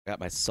Got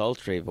my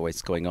sultry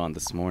voice going on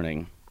this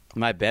morning.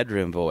 My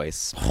bedroom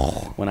voice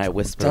when I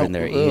whisper in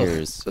their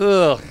ears.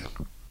 Ugh.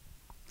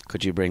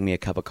 Could you bring me a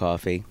cup of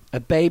coffee? A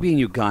baby in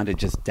Uganda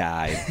just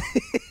died.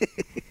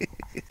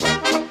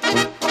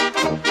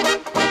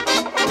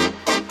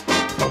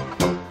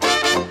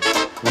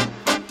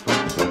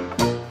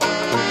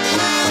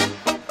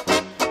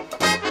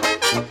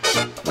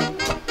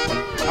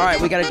 All right,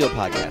 we got to do a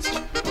podcast.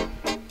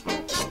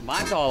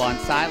 Mine's all on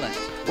silent.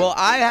 Well,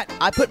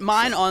 I put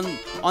mine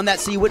on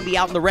that so you wouldn't be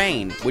out in the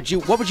rain. What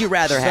would you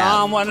rather have?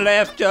 Someone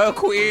left a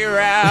queer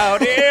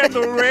out in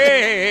the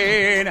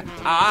rain.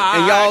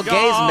 And y'all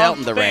gays melt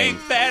in the rain.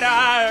 Think that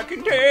I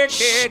can take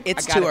it.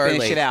 It's I gotta too early.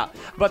 Finish it out.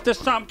 But there's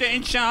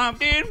something make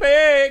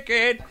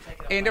it.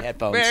 In the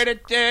Headphones.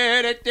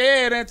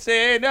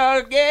 Say no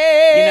You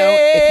know,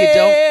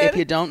 if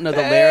you don't know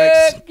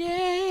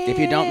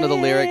the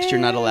lyrics, you're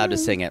not allowed to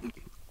sing it,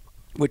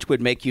 which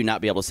would make you not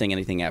be able to sing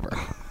anything ever.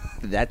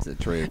 That's the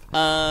truth.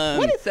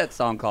 What is that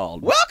song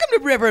called? Welcome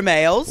to River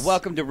Mails.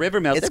 Welcome to River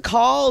Mills. It's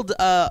called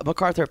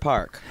MacArthur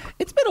Park.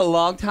 It's been a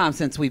long time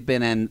since we've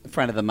been in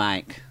front of the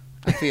mic.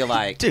 I feel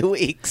like 2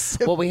 weeks.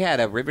 Well, we had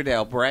a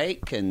Riverdale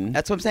break, and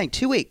That's what I'm saying.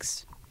 2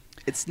 weeks.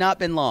 It's not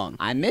been long.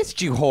 I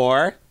missed you,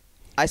 whore.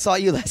 I saw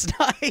you last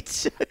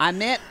night. I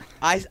meant.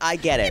 I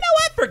get it. You know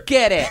what?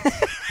 Forget it.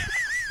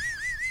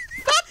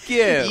 Fuck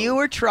you. You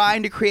were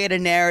trying to create a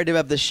narrative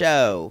of the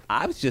show.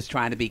 I was just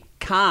trying to be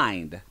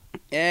kind.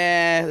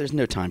 There's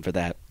no time for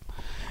that.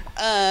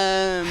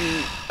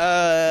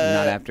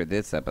 Not after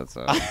this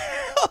episode.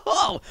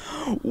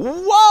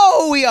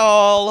 Whoa,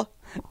 y'all.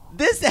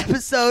 This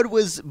episode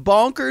was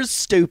bonkers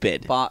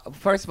stupid.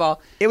 First of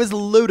all, It was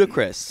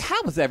ludicrous.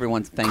 how was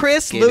everyone's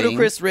Chris Thanksgiving?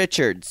 Ludacris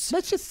Richards.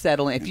 Let's just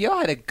settle in. If y'all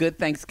had a good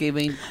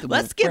Thanksgiving,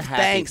 Let's we're give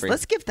happy thanks. for you.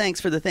 Let's give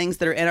thanks for the things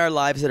that are in our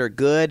lives that are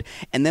good,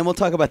 and then we'll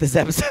talk about this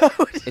episode.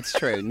 It's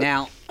true.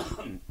 Now,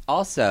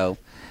 also,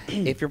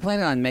 if you're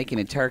planning on making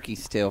a turkey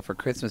still for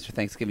Christmas or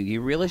Thanksgiving,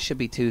 you really should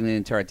be tuning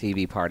into our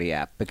TV Party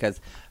app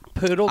because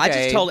Poodle I just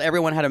gave- told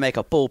everyone how to make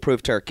a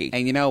foolproof turkey.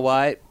 and you know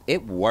what?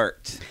 It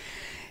worked.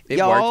 It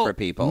Y'all, worked for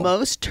people.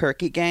 Most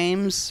turkey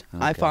games,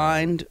 I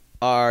find,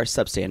 are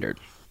substandard.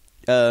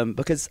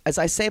 Because, as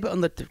I say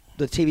on the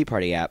TV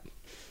Party app,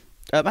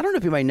 I don't know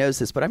if anybody knows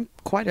this, but I'm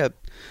quite a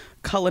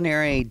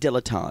culinary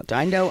dilettante.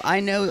 I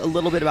know a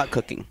little bit about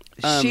cooking.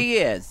 She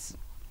is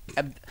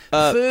a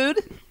food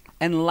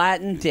and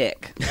Latin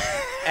dick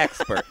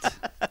expert.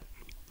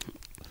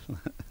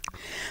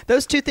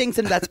 Those two things,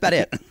 and that's about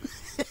it.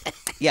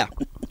 Yeah.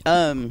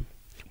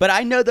 But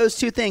I know those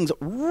two things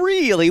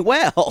really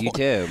well. You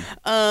do.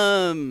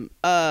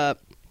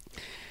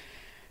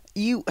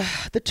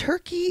 The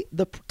turkey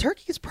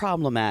is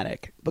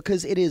problematic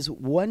because it is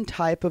one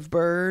type of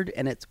bird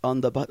and it's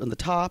on the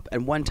top,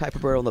 and one type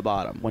of bird on the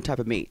bottom, one type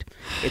of meat.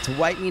 It's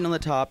white meat on the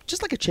top,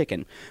 just like a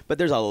chicken, but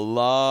there's a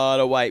lot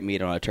of white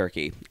meat on a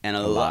turkey and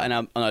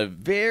on a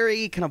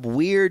very kind of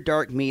weird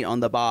dark meat on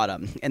the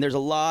bottom, and there's a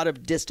lot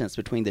of distance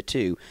between the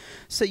two.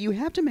 So you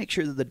have to make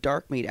sure that the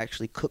dark meat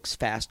actually cooks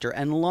faster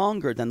and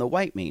longer than the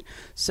white meat.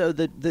 So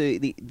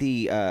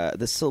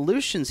the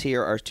solutions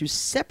here are to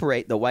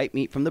separate the white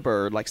meat from the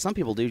bird, like some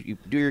people do. You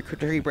do your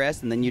turkey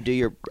breast and then you do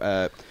your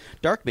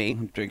dark meat.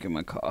 I'm drinking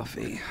my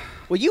coffee.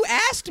 Well, you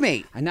asked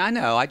me. I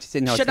know. I just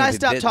didn't know. Should I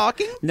stop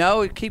talking?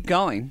 No, keep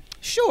going.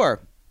 Sure.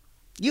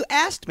 You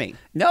asked me.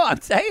 No, I'm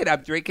saying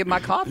I'm drinking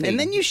my coffee. And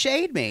then you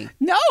shade me.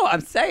 No,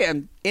 I'm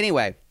saying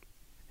Anyway.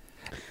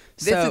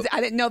 I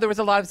didn't know there was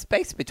a lot of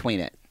space between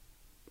it.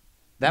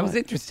 That was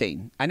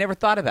interesting. I never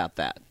thought about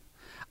that.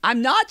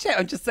 I'm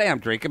just saying I'm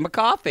drinking my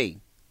coffee.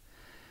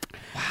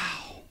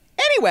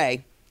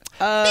 Anyway.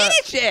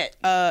 Finish it.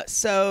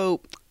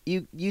 So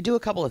you do a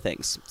couple of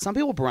things. Some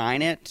people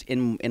brine it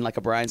in like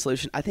a brine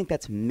solution. I think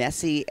that's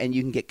messy, and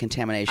you can get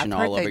contamination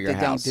all over your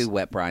house. They don't do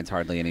wet brines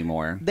hardly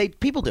anymore.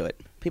 People do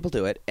it.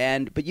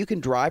 But you can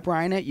dry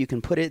brine it. You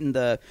can put it in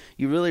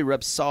you really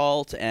rub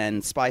salt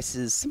and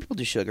spices. Some people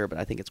do sugar, but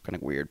I think it's kind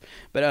of weird.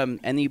 But and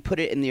then you put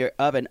it in the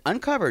oven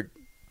uncovered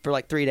for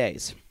like 3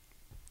 days.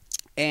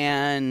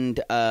 And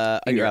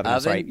your oven?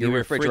 I'm sorry, your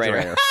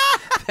refrigerator.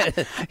 I'm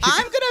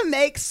gonna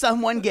make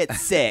someone get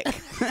sick.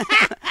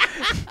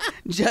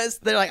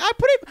 They're like,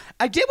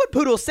 I did what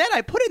Poodle said.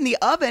 I put it in the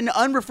oven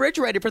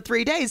unrefrigerated for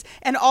 3 days,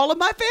 and all of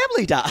my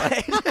family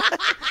died.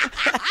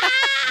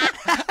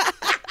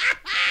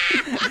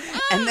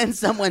 And then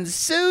someone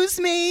sues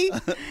me.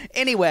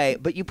 Anyway,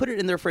 but you put it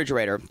in the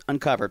refrigerator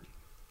uncovered.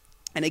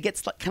 And it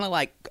gets kind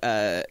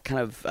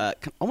of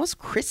almost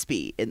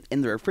crispy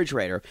in the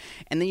refrigerator.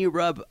 And then you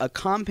rub a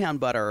compound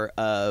butter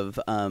of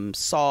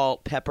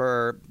salt,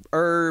 pepper,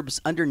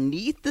 herbs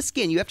underneath the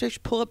skin. You have to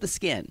pull up the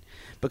skin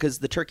because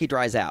the turkey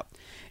dries out.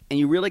 And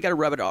you really got to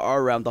rub it all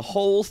around the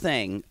whole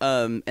thing.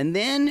 And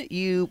then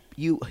you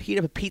heat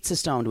up a pizza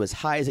stone to as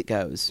high as it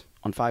goes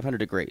on 500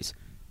 degrees.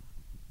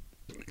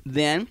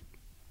 Then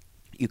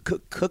you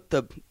cook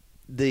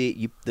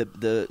you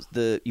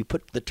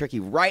put the turkey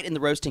right in the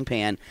roasting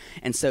pan,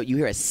 and so you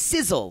hear a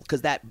sizzle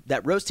because that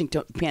roasting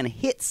pan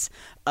hits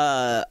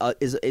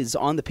is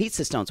on the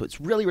pizza stone, so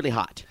it's really really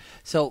hot.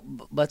 So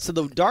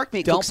the dark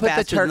meat don't cooks put the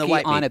faster than the turkey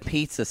white on meat. a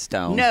pizza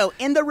stone. No,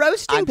 in the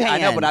roasting pan. I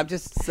know, but I'm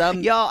just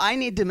y'all. I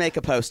need to make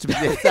a post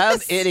about this. some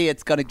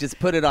idiot's going to just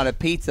put it on a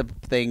pizza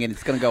thing and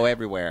it's going to go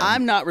everywhere.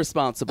 I'm not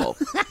responsible.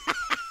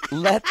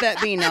 Let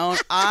that be known.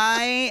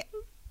 I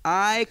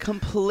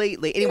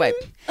completely. Anyway,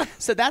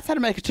 so that's how to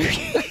make a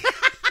turkey.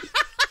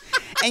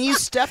 And you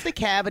stuff the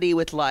cavity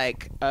with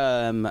like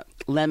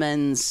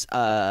lemons,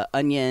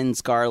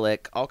 onions,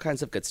 garlic, all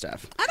kinds of good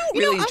stuff. I don't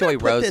really enjoy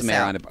rosemary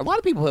on it. A lot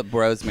of people put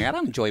rosemary. I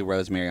don't enjoy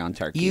rosemary on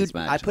turkey as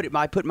much.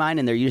 I put mine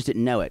in there. You just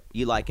didn't know it.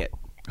 You like it.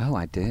 Oh,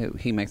 I do.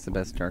 He makes the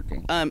best turkey.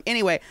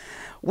 Anyway,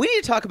 we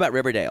need to talk about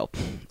Riverdale.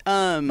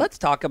 Let's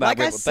talk about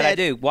Riverdale. But I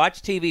do.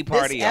 Watch TV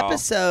Party, this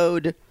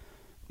episode,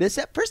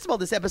 first of all,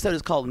 this episode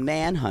is called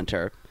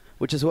Manhunter,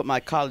 which is what my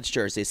college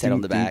jersey said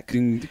on the back.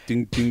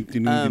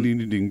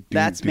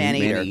 That's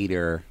Man-Eater.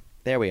 Man-Eater.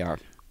 There we are.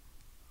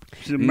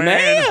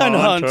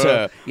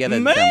 Manhunter. Yeah,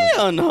 that's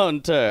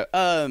Manhunter.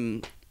 My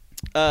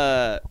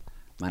I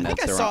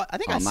notes think are I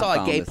think I on my saw a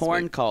phone gay this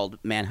porn week. called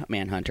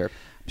Manhunter.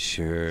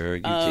 Sure,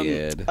 you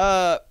did.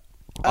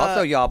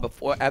 Also, Y'all,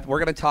 we're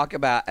going to talk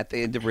about at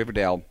the end of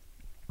Riverdale.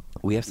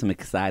 We have some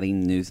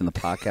exciting news in the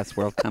podcast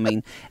world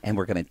coming, and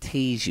we're going to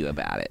tease you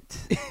about it.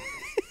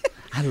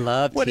 I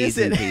love What is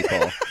teasing it?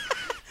 people.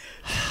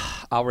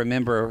 I'll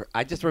remember.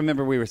 I just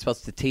remember we were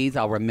supposed to tease.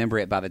 I'll remember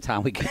it by the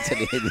time we get to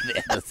the end of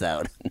the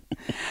episode.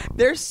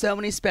 There's so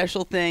many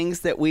special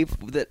things that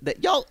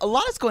that y'all. A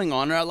lot is going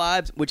on in our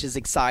lives, which is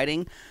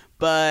exciting,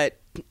 but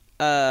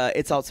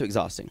it's also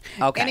exhausting.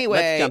 Okay, anyway,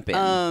 let's jump in.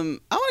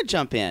 I want to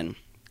jump in.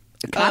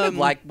 Kind of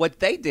like what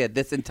they did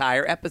this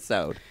entire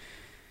episode.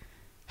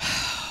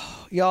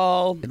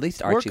 Y'all, At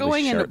least we're Archie was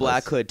going into shirtless.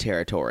 Black Hood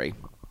territory.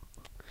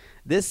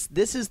 This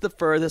is the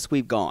furthest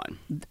we've gone.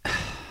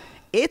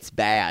 It's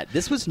bad.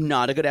 This was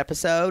not a good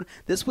episode.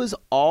 This was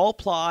all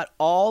plot,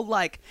 all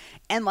the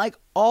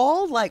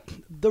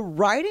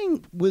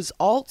writing was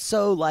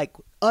also like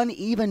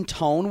uneven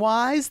tone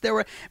wise. There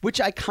were, which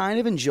I kind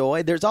of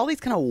enjoyed. There's all these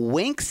kind of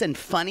winks and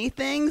funny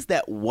things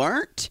that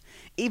weren't,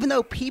 even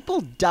though people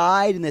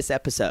died in this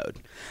episode.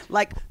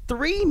 Like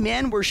 3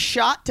 men were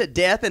shot to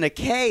death in a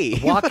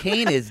cave.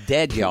 Joaquin is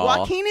dead, y'all.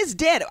 Joaquin is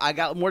dead. I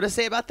got more to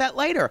say about that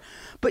later.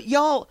 But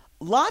y'all,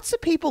 lots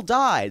of people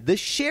died. The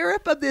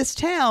sheriff of this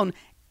town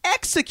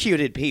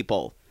executed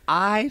people.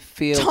 I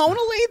feel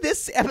Tonally,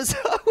 this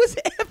episode was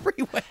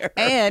everywhere.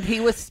 and he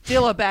was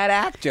still a bad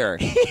actor.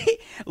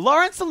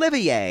 Laurence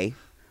Olivier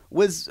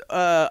was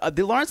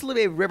the Laurence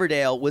Olivier of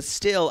Riverdale was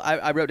still.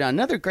 I wrote down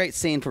another great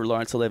scene for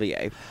Laurence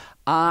Olivier.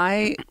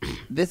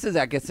 This is,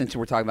 I guess, since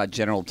we're talking about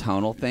general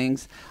tonal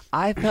things,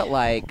 I felt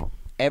like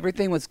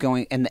everything was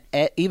going, and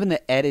even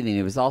the editing,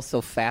 it was all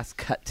so fast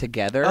cut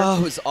together.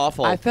 Oh, it was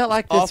awful. I felt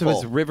like this Awful.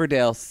 was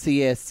Riverdale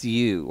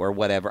CSU or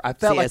whatever. I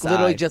felt like CSI.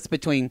 literally just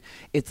between,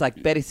 it's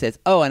like Betty says,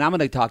 oh, and I'm going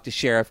to talk to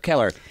Sheriff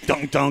Keller.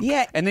 Dunk, dunk.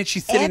 Yeah, And then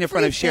she's sitting in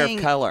front of Sheriff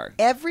everything- Keller.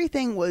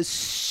 Everything was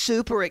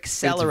super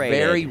accelerated.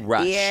 very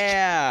rushed.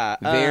 Yeah,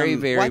 Very,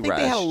 very well, I think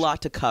they had a rushed.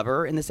 lot to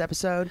cover in this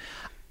episode.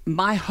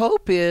 My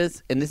hope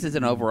is, and this is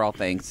an overall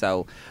thing,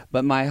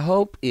 but my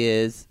hope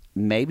is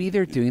maybe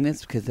they're doing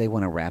this because they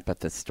want to wrap up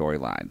the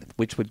storyline,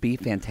 which would be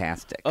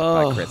fantastic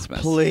by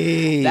Christmas.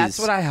 Please. That's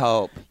what I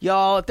hope.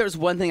 Y'all, if there's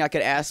one thing I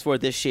could ask for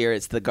this year,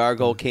 it's the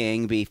Gargoyle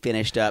King be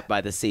finished up by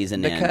the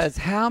season end. Because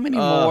how many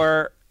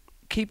more...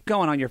 Keep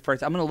going on your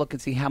first... I'm going to look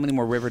and see how many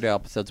more Riverdale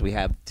episodes we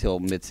have till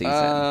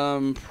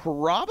mid-season.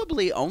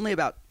 Probably only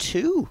about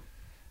 2.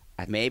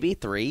 Maybe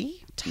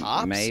 3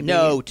 tops. Maybe.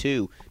 No,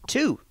 2.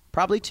 2.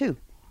 Probably 2.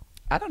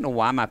 I don't know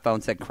why my phone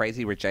said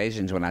Crazy Rich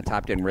Asians when I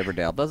typed in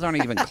Riverdale. Those aren't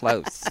even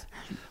close.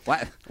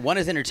 What? One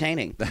is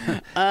entertaining.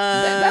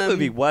 That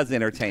movie was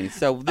entertaining.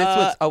 So this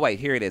was... Oh, wait.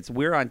 Here it is.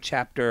 We're on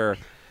chapter...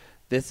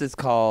 This is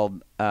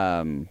called...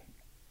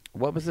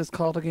 what was this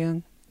called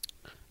again?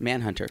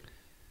 Manhunter.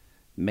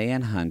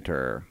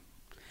 Manhunter.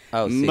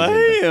 Oh, season.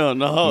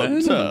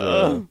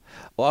 Manhunter.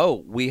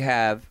 Oh, we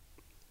have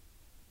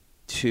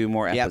 2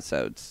 more Yep.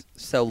 episodes.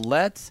 So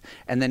let's...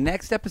 And the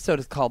next episode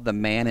is called The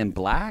Man in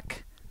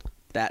Black.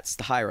 That's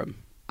the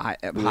Hiram. Hiram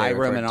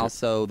referring and to.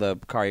 also the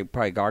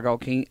probably Gargoyle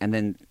King. And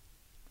then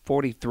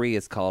 43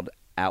 is called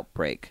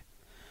Outbreak.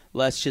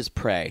 Let's just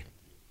pray.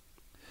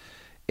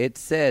 It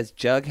says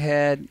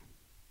Jughead...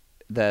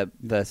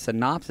 The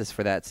synopsis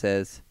for that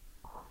says...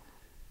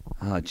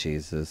 Oh,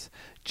 Jesus.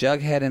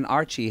 Jughead and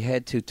Archie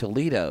head to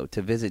Toledo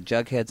to visit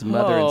Jughead's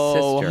mother and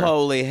sister. Oh,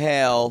 holy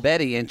hell.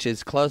 Betty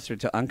inches closer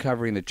to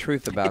uncovering the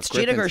truth about It's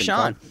Gina Griffins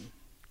Gershon.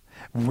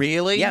 and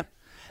Really? Yeah.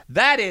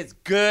 That is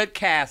good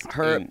casting.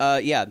 Her,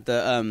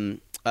 the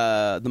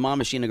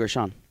mom is Gina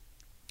Gershon.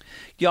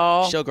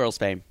 Y'all, Showgirls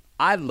fame.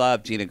 I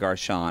love Gina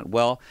Gershon.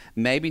 Well,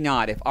 maybe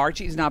not. If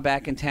Archie's not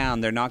back in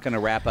town, they're not going to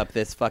wrap up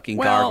this fucking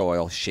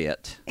gargoyle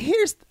shit.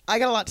 I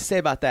got a lot to say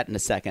about that in a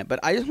second, but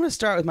I just want to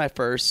start with my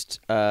first.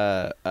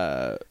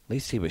 At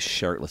least he was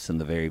shirtless in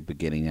the very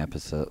beginning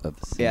episode of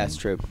the scene. Yeah, it's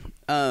true.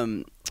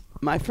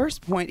 My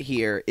first point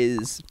here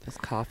is This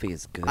coffee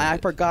is good. I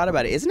forgot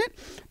about it, isn't it?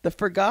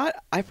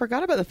 I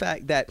forgot about the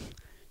fact that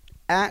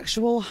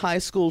actual high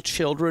school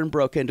children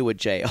broke into a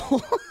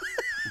jail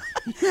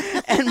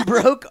and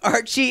broke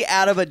Archie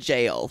out of a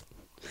jail.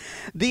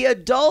 The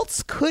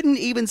adults couldn't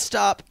even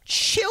stop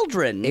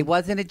children. It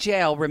wasn't a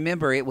jail.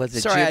 Remember, it was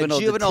a juvenile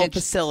detention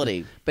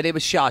facility. But it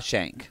was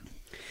Shawshank.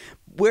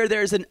 Where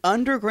there's an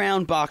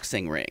underground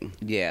boxing ring.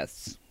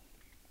 Yes.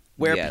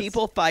 Where Yes.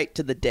 people fight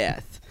to the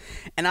death.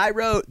 And I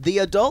wrote, the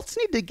adults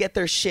need to get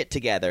their shit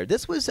together.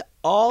 This was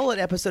all an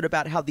episode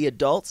about how the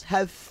adults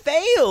have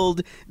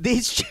failed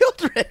these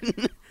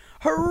children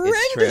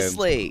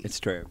horrendously. It's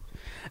true.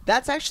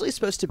 That's actually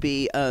supposed to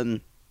be.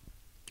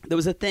 There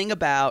was a thing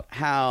about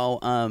how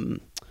I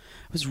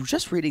was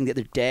just reading the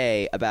other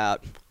day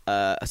about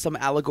some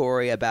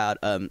allegory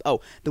about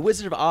The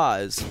Wizard of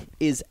Oz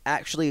is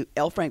actually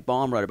L. Frank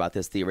Baum wrote about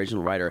this. The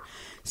original writer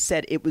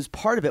said it was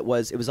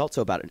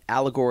also about an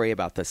allegory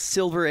about the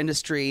silver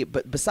industry.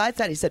 But besides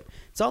that, he said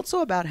it's also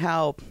about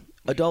how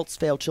adults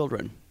fail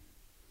children,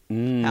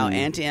 how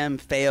Auntie M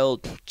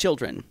failed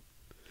children.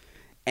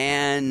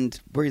 And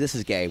this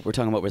is gay. We're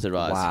talking about Wizard of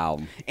Oz. Wow.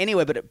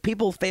 Anyway, but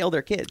people fail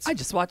their kids. I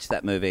just watched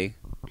that movie.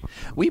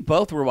 We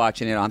both were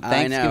watching it on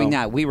Thanksgiving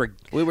know. night. We were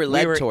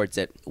led towards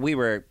it. We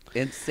were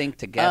in sync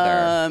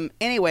together.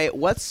 Anyway,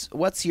 what's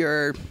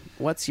your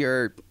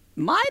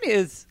Mine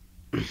is,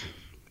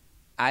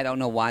 I don't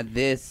know why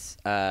this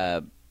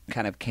kind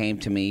of came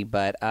to me,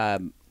 but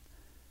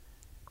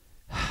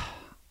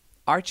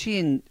Archie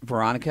and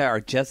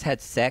Veronica just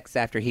had sex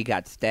after he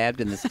got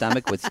stabbed in the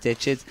stomach with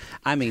stitches.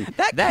 I mean,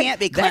 that can't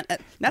be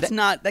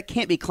that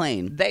can't be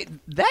claimed.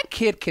 That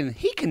kid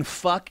can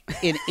fuck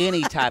in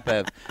any type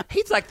of.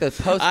 He's like the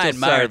postal I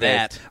admire service.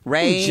 that.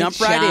 Rain, Jump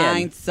right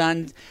shine, in.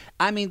 sun.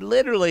 I mean,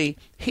 literally,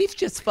 he's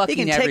just fucking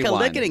He can everyone. take a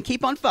licking and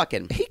keep on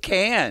fucking. He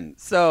can.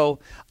 So,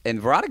 and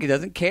Veronica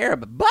doesn't care,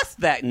 but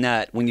bust that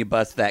nut when you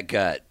bust that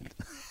gut.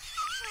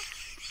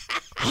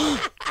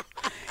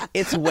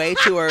 It's way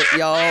too early,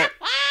 y'all.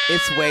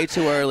 It's way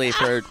too early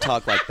for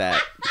talk like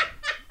that.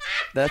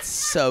 That's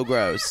so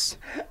gross.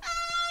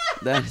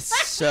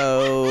 That's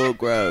so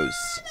gross.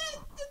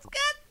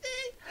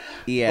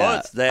 Yeah.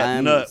 Bust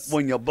that nut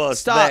when you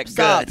bust stop,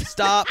 that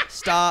stop, gut.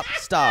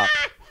 Stop.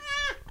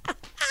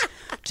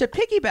 To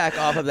piggyback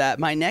off of that,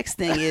 my next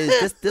thing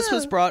is this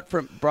was brought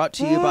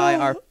to you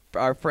by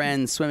our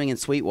friends Swimming in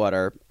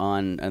Sweetwater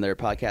on their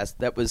podcast.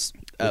 That was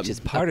Which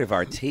is part of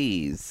our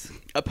tease.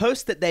 a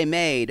post that they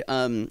made,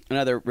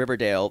 another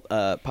Riverdale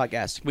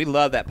podcast. We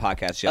love that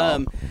podcast,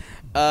 y'all.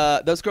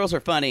 Those girls are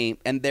funny,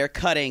 and they're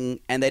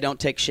cutting, and they don't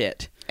take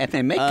shit. And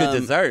they make good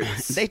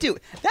desserts. They do.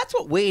 That's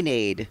what we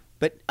need.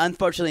 But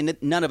unfortunately,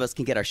 none of us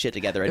can get our shit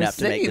together enough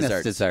to make Singing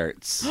us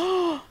desserts.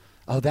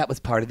 Oh, that was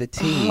part of the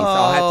tease.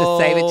 I'll have to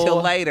save it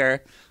till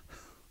later.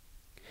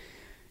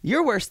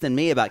 You're worse than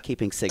me about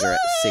keeping secrets.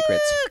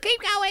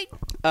 Keep going.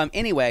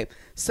 Anyway,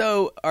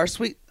 so our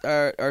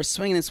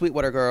Swinging in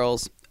Sweetwater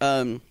girls,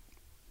 they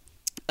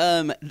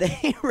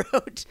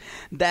wrote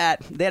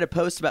that they had a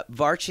post about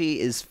Varchi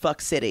is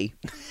fuck city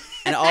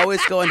and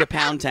always going to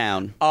Pound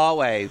Town.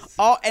 Always.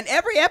 And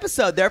every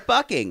episode they're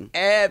fucking.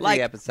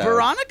 Every episode.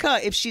 Veronica,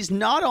 if she's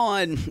not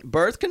on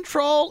birth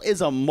control,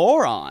 is a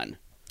moron.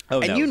 Oh,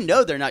 and no. you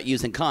know they're not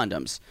using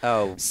condoms.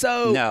 Oh.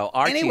 So no.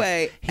 Archie,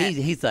 anyway,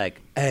 he's like,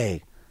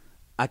 hey,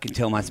 I can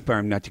tell my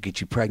sperm not to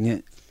get you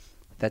pregnant.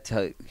 That's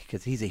how,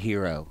 because he's a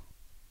hero.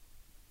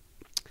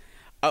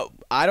 Oh,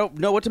 I don't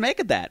know what to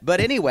make of that. But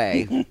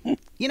anyway,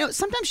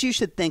 sometimes you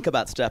should think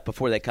about stuff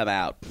before they come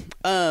out.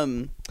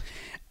 Anyway,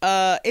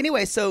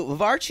 so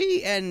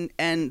Varchi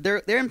and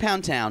they're in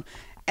Pound Town,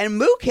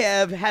 and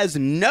Mookev has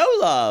no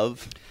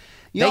love.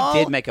 Y'all, They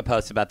did make a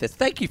post about this.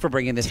 Thank you for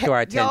bringing this to our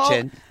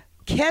attention.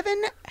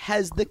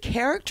 The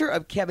character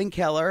of Kevin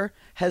Keller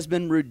has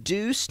been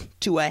reduced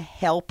to a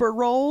helper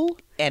role.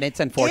 And it's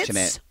unfortunate.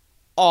 It's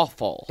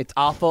awful. It's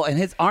awful. And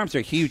his arms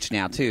are huge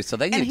now, too. So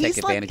they need to take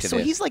advantage of it. So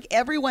he's like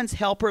everyone's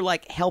helper,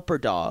 like helper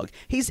dog.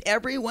 He's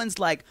everyone's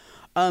I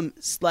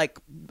almost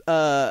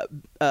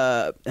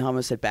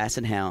said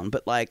Basset Hound,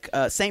 but like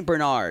Saint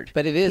Bernard.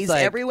 But it is he's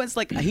like everyone's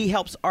like he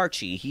helps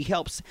Archie. He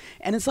helps,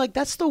 and it's like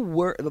that's the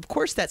word. Of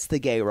course, that's the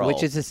gay role,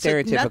 Which is a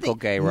stereotypical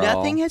gay role.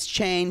 Nothing has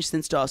changed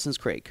since Dawson's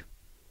Creek.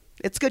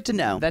 It's good to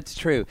know. That's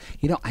true.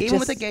 Even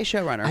with a gay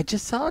showrunner. I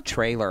just saw a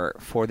trailer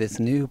for this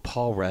new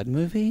Paul Rudd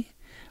movie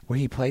where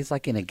he plays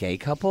like in a gay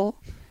couple.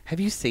 Have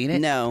you seen it?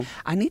 No.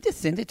 I need to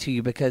send it to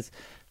you because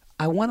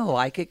I want to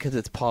like it because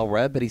it's Paul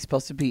Rudd, but he's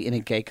supposed to be in a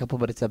gay couple,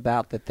 but it's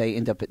about that they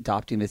end up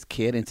adopting this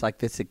kid. And it's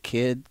like a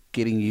kid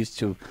getting used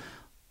to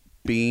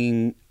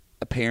being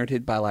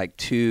parented by like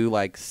two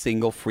like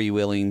single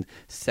freewheeling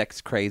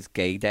sex crazed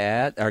gay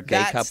dad or gay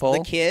that's couple. the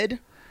kid.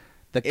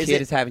 The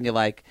kid is having to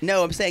like.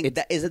 No, I'm saying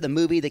is it the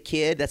movie The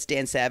Kid? That's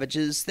Dan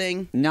Savage's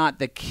thing. Not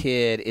The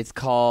Kid. It's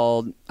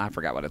called. I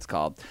forgot what it's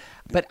called.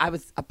 But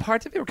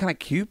parts of it were kind of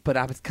cute, but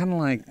I was kind of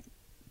like,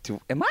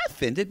 am I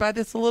offended by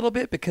this a little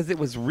bit? Because it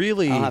was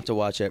really. I'll have to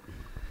watch it.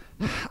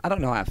 I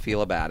don't know how I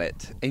feel about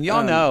it. And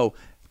y'all know,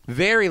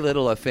 very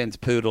little offends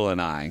Poodle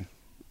and I.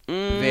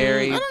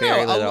 Very, I don't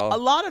very know. little. A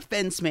lot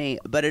offends me,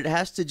 but it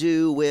has to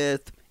do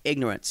with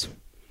ignorance.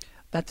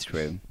 That's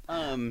true.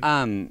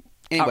 Anyway,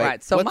 all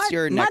right. So what's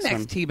your next my one?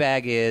 next tea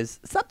bag is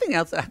something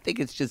else. I think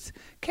it's just.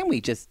 Can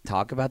we just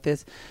talk about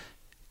this?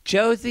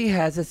 Josie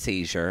has a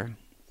seizure.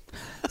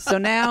 So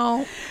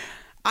now.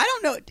 I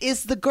don't know.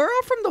 Is the girl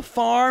from the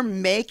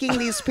farm making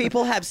these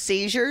people have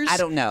seizures? I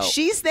don't know.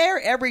 She's there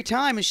every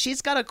time, and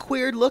she's got a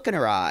queer look in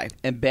her eye.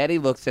 And Betty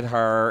looks at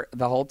her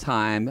the whole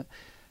time.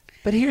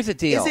 But here's the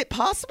deal. Is it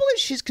possible that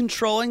she's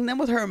controlling them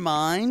with her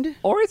mind?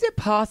 Or is it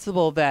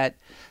possible that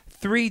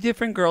 3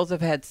 different girls have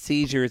had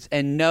seizures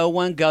and no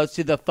one goes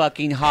to the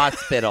fucking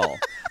hospital?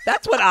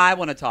 That's what I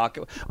want to talk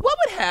about. What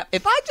would happen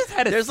if I just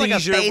had a There's like a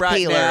seizure faith right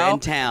healer now? in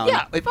town.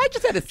 Yeah, if I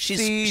just had a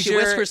seizure. She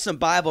whispers some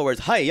Bible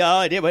words. And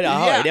then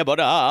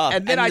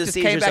I just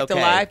came back to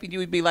life and you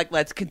would be like,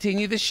 let's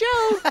continue the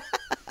show.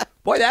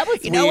 Boy, that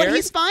was You know what? weird.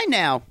 He's fine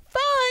now.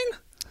 Fine.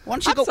 Why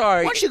don't you I'm go?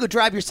 sorry. Why don't you go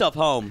drive yourself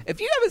home? If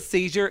you have a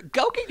seizure,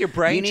 go get your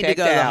brain You need to checked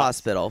go to the out.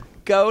 hospital.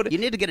 Go to You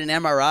need to get an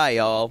MRI,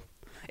 y'all.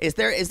 Is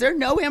there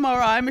no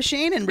MRI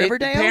machine in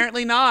Riverdale?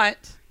 Apparently not.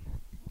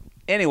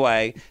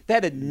 Anyway,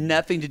 that had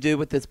nothing to do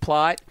with this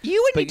plot.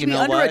 You would but need to you be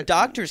know under what? a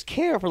doctor's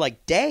care for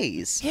like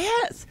days.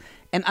 Yes.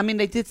 And I mean,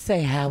 they did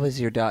say, how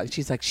is your dog?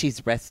 She's like,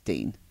 she's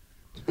resting.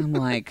 I'm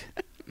like,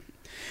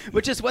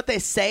 Which is what they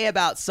say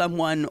about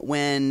someone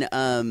when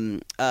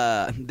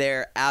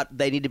they're out.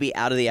 They need to be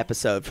out of the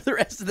episode for the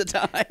rest of the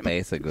time.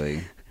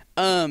 basically.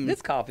 Um,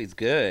 This coffee's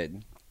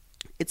good.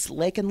 it's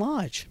Lake and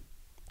Lodge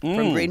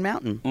from Green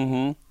Mountain.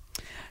 Mm-hmm.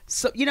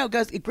 So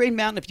guys, at Green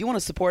Mountain, if you want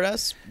to support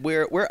us,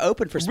 we're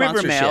open for River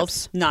sponsorships.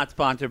 Mills, not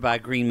sponsored by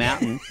Green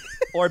Mountain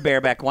or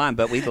Bareback Wine,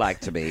 but we'd like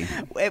to be.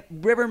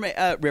 River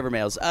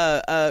Mills,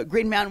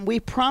 Green Mountain.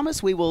 We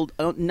promise we will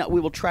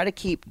try to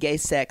keep gay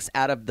sex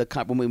out of the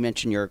when we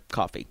mention your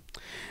coffee.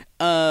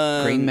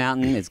 Green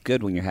Mountain is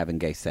good when you're having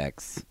gay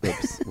sex.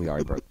 Oops, we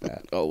already broke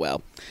that. Oh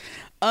well.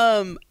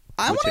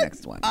 What's your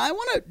next one? I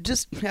want to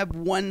just have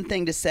one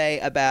thing to say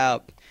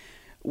about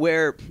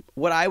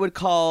what I would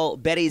call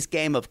Betty's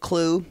game of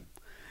Clue.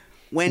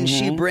 When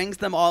she brings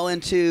them all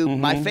into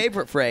my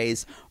favorite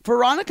phrase,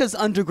 Veronica's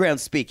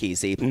Underground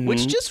Speakeasy,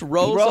 which just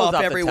rolls off the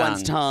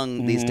everyone's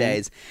tongue these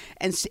days.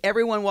 And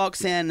everyone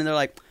walks in and they're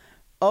like,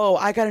 oh,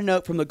 I got a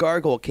note from the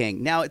Gargoyle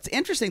King. Now, it's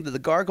interesting that the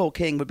Gargoyle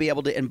King would be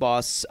able to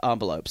emboss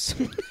envelopes.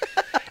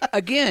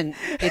 Again,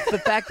 it's the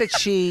fact that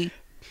she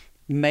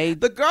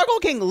made The Gargoyle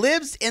King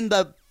lives in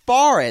the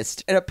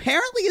forest and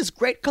apparently is a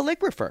great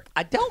calligrapher.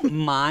 I don't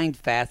mind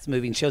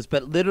fast-moving shows,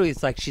 but literally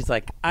it's like she's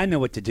like, I know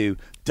what to do.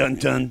 Dun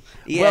dun.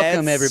 Yeah,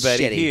 Welcome it's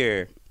everybody shitty.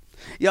 here.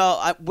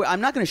 Y'all,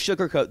 I'm not going to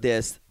sugarcoat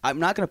this. I'm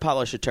not going to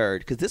polish a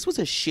turd because this was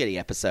a shitty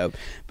episode.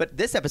 But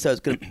this episode is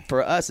going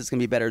for us. It's going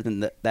to be better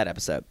than that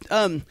episode.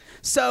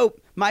 So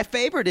my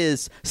favorite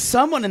is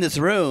someone in this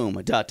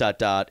room. ...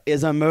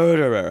 is a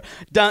murderer. ...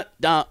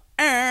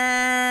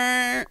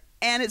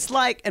 And it's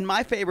like, and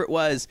my favorite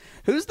was,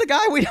 who's the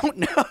guy we don't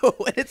know?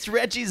 And it's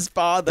Reggie's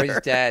father. His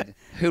dad,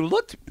 who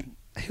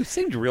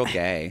seemed real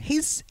gay.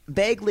 He's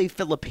vaguely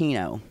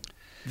Filipino.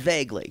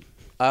 Vaguely.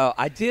 Oh,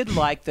 I did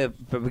like the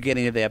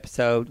beginning of the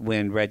episode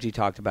when Reggie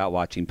talked about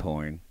watching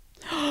porn.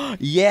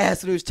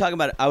 Yes, when he was talking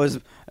about it, I was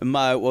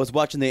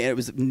watching it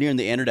was near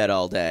the internet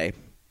all day.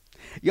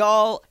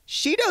 Y'all,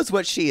 she knows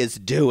what she is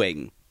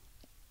doing.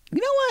 You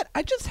know what?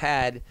 I just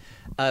had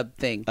a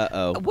thing.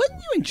 Uh-oh.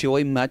 Wouldn't you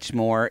enjoy much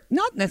more?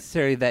 Not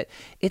necessarily that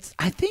it's.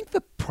 I think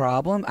the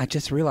problem I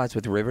just realized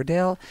with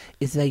Riverdale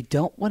is they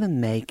don't want to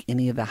make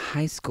any of the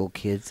high school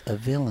kids a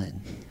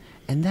villain,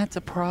 and that's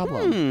a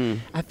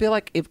problem. I feel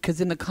like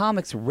because in the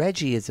comics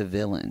Reggie is a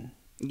villain.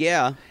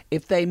 Yeah.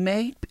 If they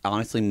make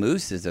honestly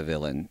Moose is a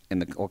villain in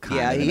the or kind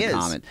Yeah, of in he the is.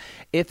 comic.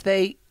 If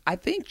they, I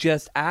think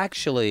just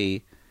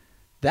actually.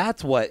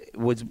 That's what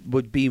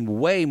would be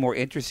way more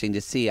interesting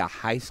to see a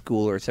high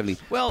schooler or somebody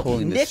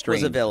pulling the Nick string.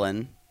 was a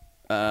villain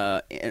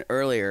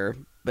earlier,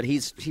 but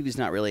he was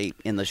not really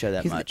in the show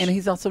that much. And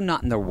he's also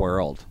not in the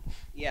world.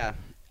 Yeah.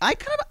 You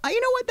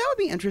know what? That would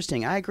be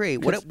interesting. I agree.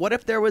 What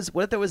if there was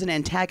an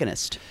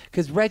antagonist?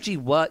 Because Reggie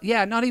was,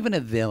 not even a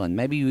villain.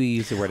 Maybe we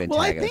use the word antagonist.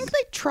 Well, I think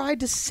they tried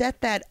to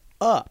set that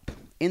up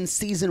in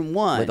season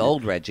 1 with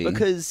old Reggie.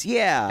 because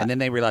and then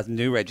they realized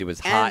new Reggie was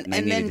hot, and they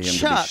needed then him to be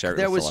Chuck.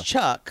 shirtless. There was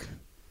Chuck.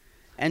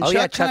 And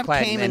Chuck kind of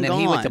Clayton, came and then gone.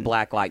 he went to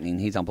Black Lightning.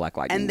 He's on Black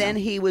Lightning. And then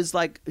now. he was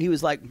like they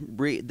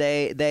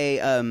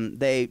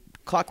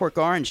Clockwork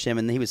Orange him,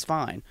 and he was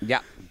fine. Yeah,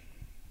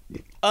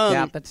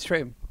 that's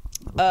true.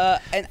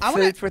 And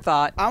Food for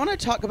thought. I want to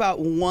talk about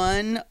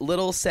one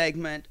little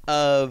segment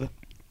of.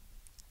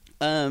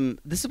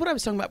 This is what I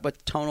was talking about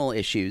with tonal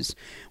issues.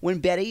 When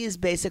Betty is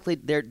basically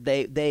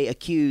they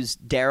accuse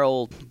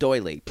Daryl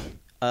Doyley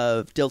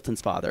of Dilton's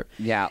father.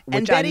 Yeah,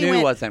 And which I Betty knew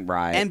went- wasn't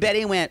right. And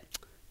Betty went,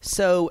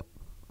 so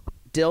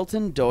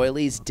Dilton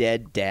Doyley's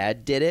dead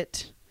dad did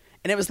it?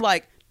 And it was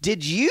like,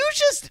 did you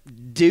just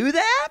do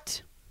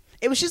that?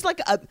 It was just like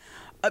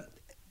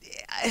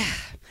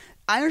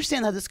I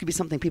understand how this could be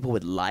something people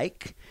would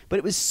like, but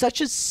it was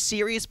such a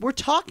serious. We're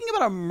talking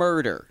about a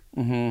murder.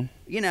 Mm-hmm.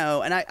 You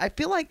know, and I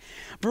feel like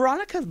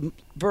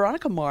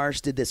Veronica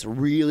Mars did this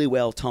really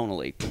well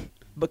tonally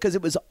because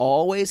it was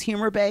always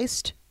humor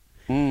based.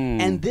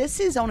 And this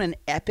is on an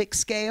epic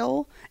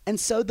scale, and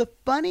so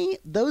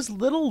those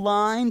little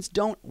lines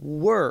don't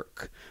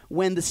work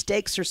when the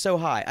stakes are so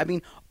high. I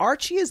mean,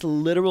 Archie is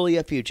literally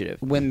a fugitive.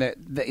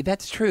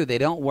 That's true. They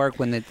don't work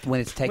when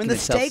it's taking When the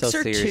itself stakes so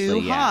are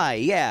seriously. too high,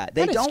 they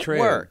That is don't true.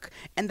 work,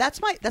 and that's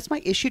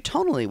my issue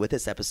tonally with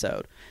this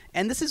episode.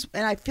 And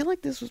I feel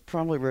like this was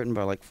probably written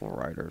by like 4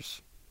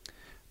 writers.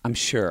 I'm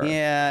sure.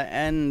 Yeah,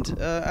 and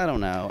I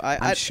don't know.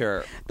 I'm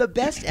sure. The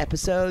best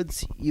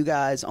episodes, you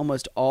guys,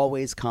 almost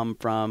always come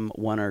from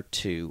 1 or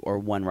 2 or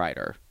 1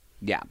 writer.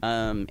 Yeah.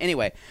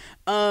 Anyway,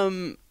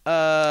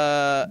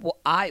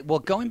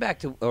 Well, going back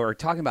to or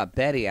talking about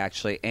Betty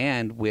actually,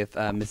 and with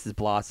Mrs.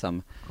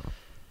 Blossom.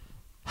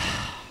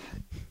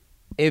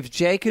 If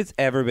Jake has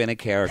ever been a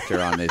character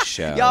on this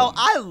show, y'all,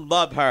 I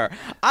love her.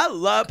 I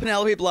love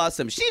Penelope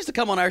Blossom. She used to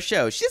come on our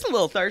show. She's a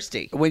little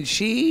thirsty. when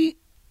she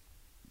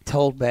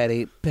told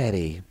Betty,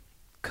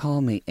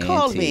 call me Auntie.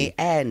 Called me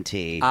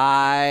Auntie.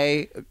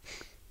 I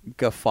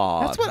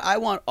guffawed. That's what I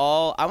want.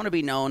 I want to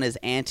be known as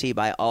Auntie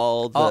by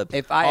all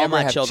If I all ever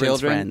my have children's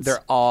children, friends.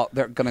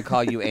 they're going to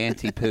call you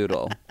Auntie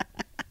Poodle.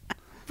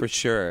 For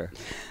sure.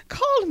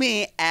 Called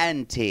me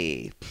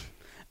Auntie.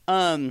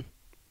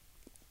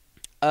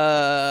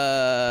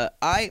 I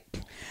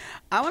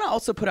want to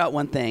also put out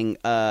one thing.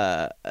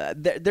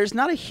 There's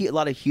not a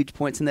lot of huge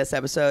points in this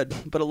episode,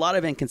 but a lot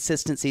of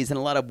inconsistencies and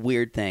a lot of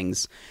weird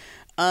things.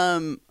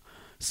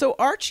 So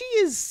Archie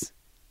is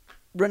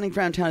running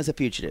around town as a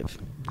fugitive.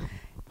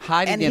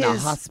 Hiding And in a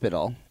his-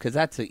 hospital, because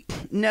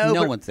No,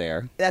 but one's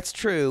there. That's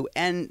true.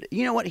 And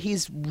you know what?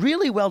 He's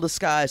really well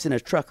disguised in a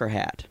trucker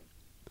hat.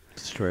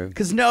 It's true.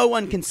 Because no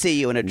one can see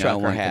you in a No trucker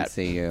one hat. can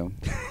see you.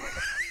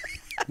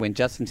 When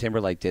Justin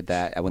Timberlake did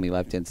that, when he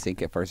left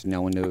NSYNC at first,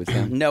 no one knew it was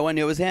him. No one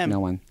knew it was him.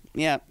 No one.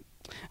 Yeah.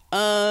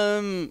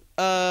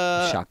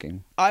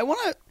 Shocking.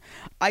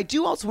 I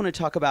do also want to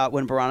talk about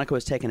when Veronica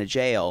was taken to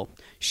jail.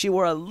 She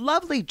wore a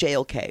lovely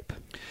jail cape.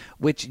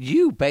 Which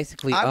you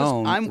basically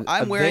own. I'm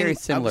wearing. Very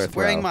similar I was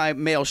wearing throw. my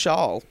male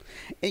shawl.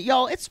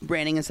 Y'all, it's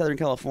raining in Southern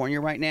California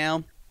right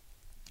now,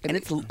 and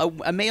it's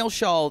a male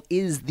shawl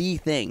is the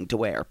thing to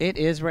wear. It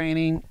is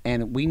raining,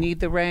 and we need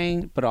the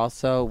rain, but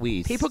also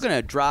People are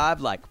gonna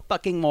drive like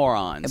fucking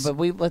morons. But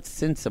let's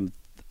send some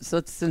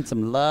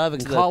love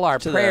and call our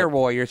to prayer the-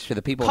 warriors to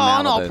the people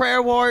Calling in Malibu. all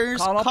prayer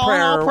warriors. Calling all Calling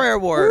all prayer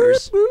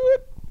warriors. Whoop,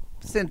 whoop.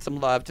 Send some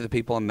love to the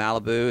people in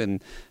Malibu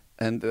and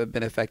have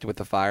been affected with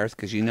the fires,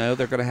 because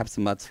they're going to have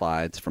some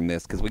mudslides from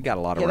this, because we got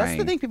a lot of Yeah, rain. that's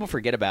the thing people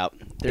forget about.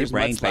 There's it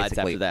rained mudslides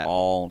basically after that.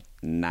 all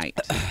night.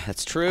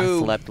 That's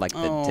true. I slept like the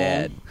Oh,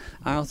 dead.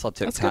 I also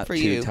took That's good for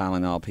 2 you.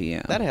 Tylenol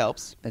PM. That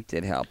helps. That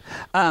did help.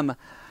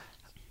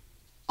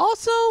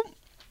 Also,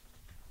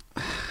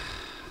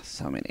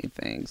 so many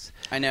things.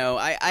 I know.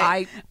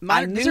 I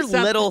These knew are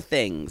something- little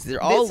things.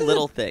 They're all This is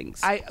little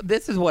things.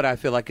 This is what I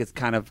feel like is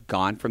kind of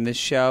gone from this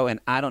show, and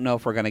I don't know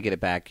if we're going to get it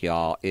back,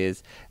 y'all,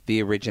 is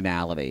the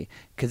originality.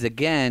 Because,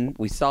 again,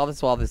 we saw this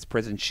with all this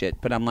prison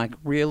shit, but I'm like,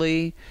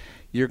 really?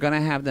 You're going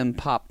to have them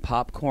pop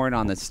popcorn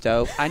on the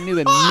stove? I knew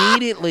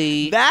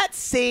immediately... That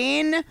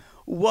scene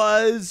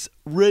was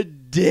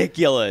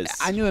ridiculous.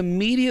 I knew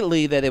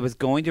immediately that it was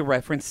going to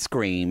reference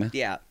Scream.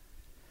 Yeah.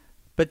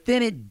 But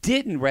then it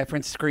didn't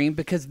reference Scream,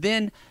 because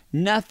then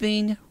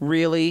nothing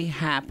really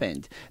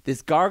happened.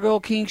 This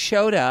Gargoyle King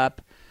showed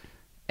up.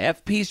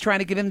 FP's trying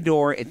to get in the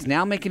door. It's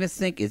now making us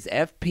think, is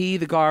FP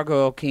the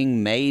Gargoyle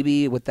King?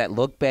 Maybe, with that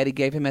look Betty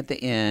gave him at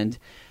the end.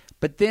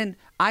 But then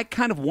I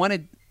kind of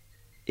wanted...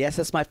 Yes,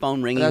 that's my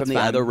phone ringing That's from the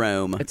fine. other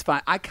room. It's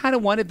fine. I kind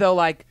of wanted, though,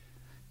 like,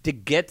 to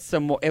get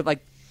some more...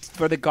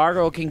 for the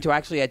Gargoyle King to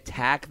actually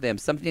attack them.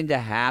 Something to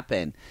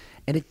happen.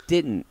 And it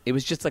didn't. It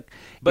was just like,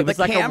 But it was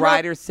the like a camera-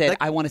 writer said,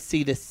 the- I want to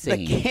see this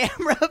scene. The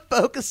camera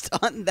focused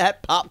on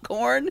that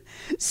popcorn.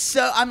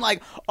 So I'm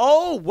like,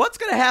 oh, what's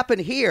going to happen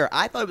here?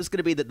 I thought it was going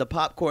to be that the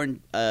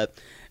popcorn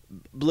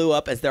blew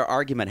up as their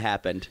argument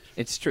happened.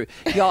 It's true.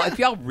 Y'all, if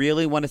y'all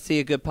really want to see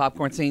a good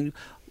popcorn scene,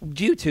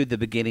 due to the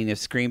beginning of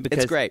Scream,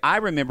 because great. I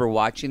remember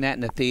watching that in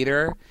the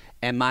theater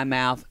and my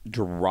mouth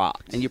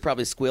dropped. And you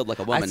probably squealed like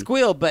a woman. I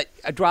squealed, but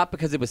I dropped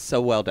because it was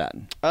so well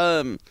done.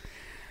 I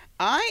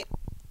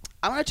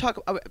want to talk.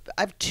 I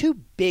have 2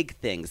 big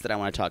things that I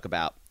want to talk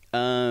about.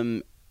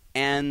 And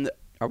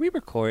Are we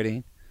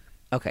recording?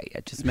 Okay,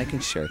 yeah, just making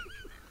sure.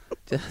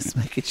 Just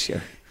making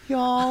sure.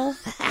 y'all,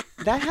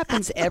 that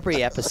happens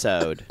every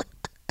episode.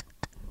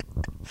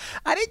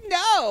 I didn't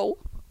know.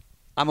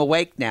 I'm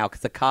awake now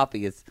because the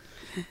coffee is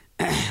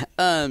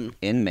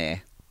in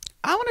me.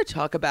 I want to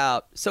talk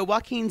about. So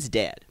Joaquin's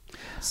dead.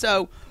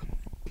 So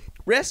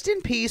rest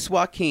in peace,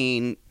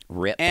 Joaquin.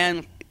 Rip.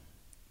 And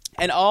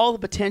all the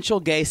potential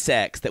gay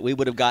sex that we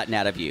would have gotten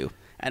out of you.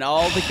 And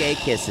all the gay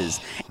kisses.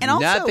 And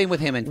also, Nothing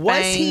with him and was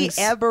Fangs.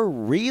 he ever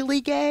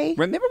really gay?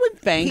 Remember when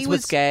Fangs He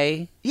was was-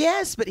 gay?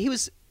 Yes, but he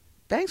was.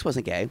 Banks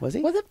wasn't gay, was he?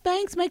 Wasn't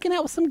Fangs making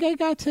out with some gay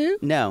guy too?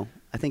 No,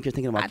 I think you're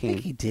thinking of I Joaquin.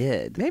 think he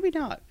did. Maybe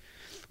not.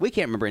 We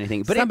can't remember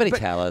anything. But Somebody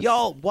tell us.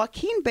 Y'all,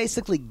 Joaquin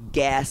basically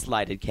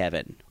gaslighted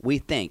Kevin, we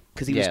think,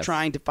 because he was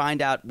trying to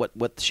find out what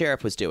the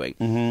sheriff was doing.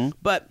 Mm-hmm.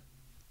 But,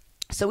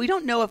 so we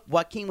don't know if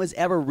Joaquin was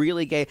ever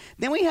really gay.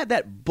 Then we had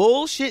that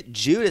bullshit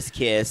Judas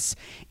kiss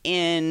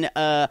in,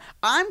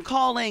 I'm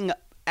calling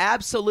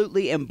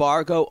absolutely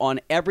embargo on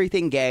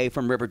everything gay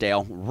from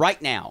Riverdale right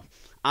now.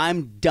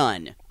 I'm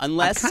done.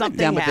 Unless I'm something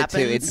done with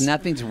happens. It too. It's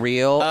nothing's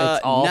real.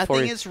 It's all nothing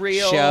for is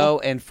real. show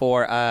and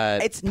for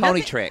It's pony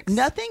nothing, tricks.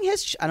 Nothing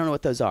has. I don't know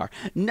what those are.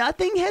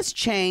 Nothing has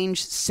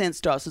changed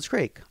since Dawson's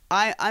Creek.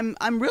 I'm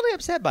really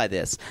upset by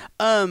this.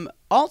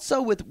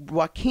 Also with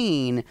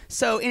Joaquin.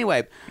 So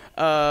anyway,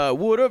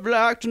 would have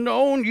liked to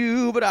known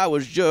you, but I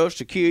was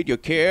just a kid. Your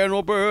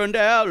candle burned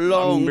out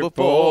long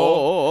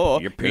before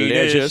your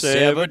penis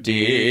ever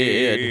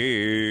did.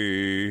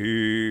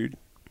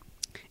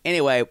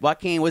 Anyway,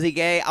 Joaquin, was he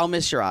gay? I'll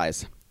miss your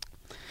eyes.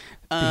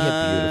 He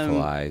had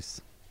beautiful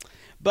eyes.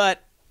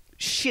 But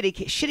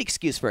shitty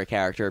excuse for a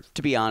character,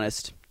 to be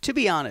honest. To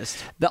be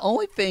honest. The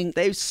only thing...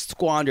 They've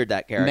squandered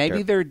that character.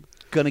 Maybe they're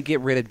going to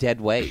get rid of dead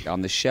weight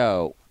on the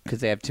show because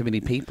they have too many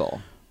people.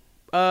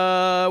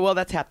 Well,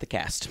 that's half the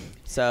cast.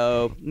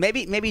 So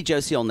maybe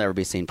Josie will never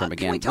be seen from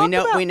again.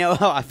 we know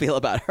how I feel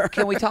about her.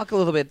 Can we talk a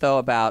little bit though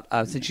about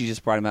since you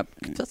just brought him up?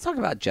 Let's talk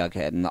about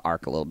Jughead and the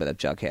arc a little bit of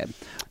Jughead.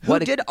 Who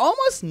did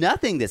almost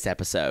nothing this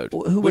episode,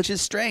 which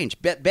is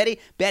strange. Betty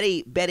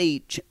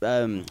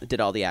did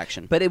all the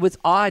action. But it was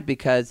odd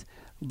because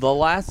the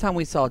last time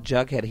we saw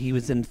Jughead, he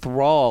was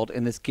enthralled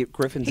in this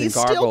Griffins and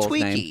Gargoyles still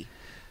tweaky. name.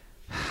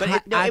 But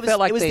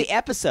it was the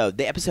episode.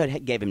 The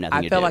episode gave him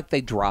nothing to do. I felt like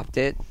they dropped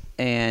it.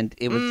 And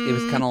it was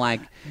kind of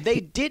like... They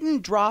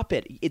didn't drop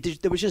it.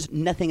 There was just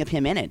nothing of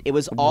him in it. It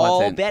was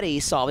all Betty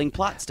solving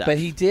plot stuff. But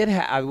he did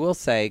I will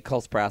say,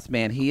 Cole Sprouse,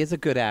 man, he is a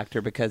good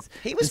actor because...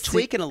 He was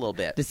tweaking a little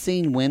bit. The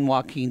scene when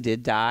Joaquin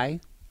did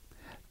die,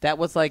 that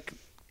was like...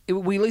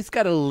 we at least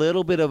got a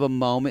little bit of a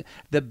moment.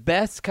 The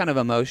best kind of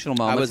emotional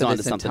moments of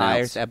this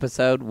entire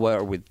episode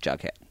were with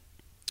Jughead.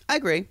 I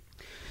agree.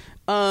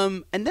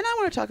 And then I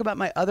want to talk about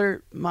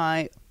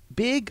my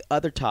big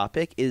other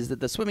topic is that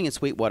the Swimming in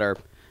Sweetwater...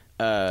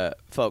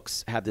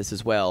 folks have this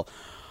as well.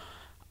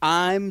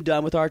 I'm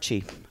done with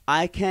Archie.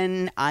 I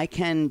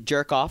can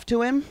jerk off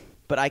to him,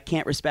 but I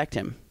can't respect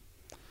him.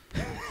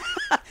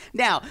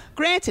 Now,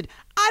 granted,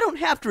 I don't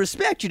have to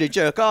respect you to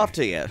jerk off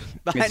to you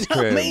by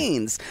no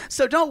means.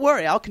 So don't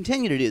worry, I'll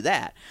continue to do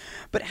that.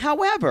 But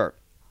however,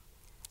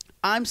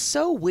 I'm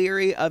so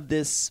weary of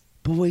this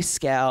Boy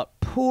Scout.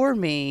 Poor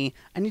me.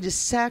 I need to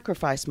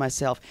sacrifice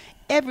myself.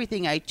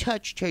 Everything I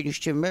touch turns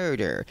to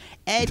murder.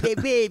 And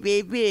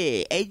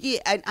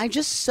I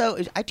just so...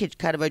 I did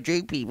kind of a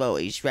droopy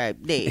voice right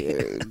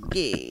there.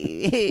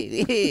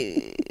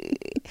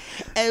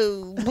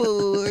 Oh,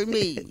 poor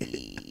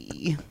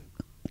me.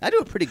 I do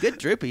a pretty good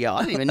droopy, y'all.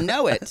 I didn't even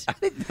know it. I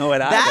didn't know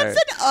it either. That's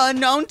an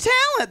unknown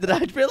talent that I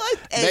realized.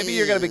 Maybe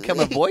you're going to become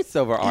a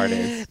voiceover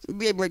artist.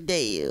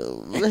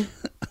 Riverdale.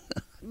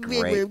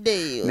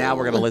 Great. Now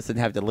we're going to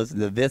have to listen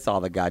to this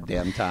all the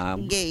goddamn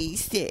time. Gay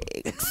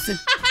sex.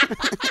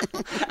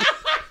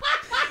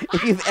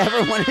 If you've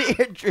ever wanted to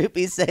hear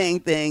Droopy saying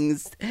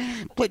things,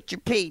 put your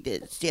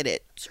penis in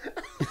it.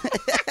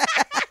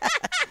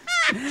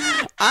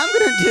 I'm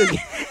going to do...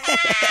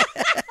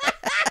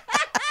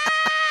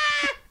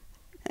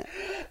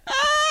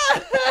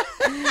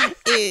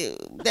 Ew,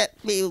 that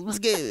feels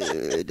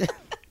good.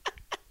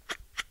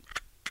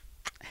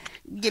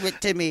 Give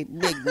it to me,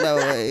 big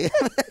boy.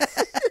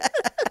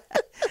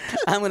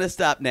 I'm going to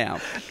stop now.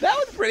 That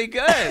was pretty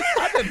good.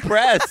 I'm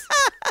impressed.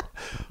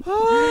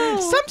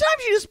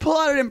 Sometimes you just pull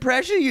out an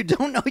impression, you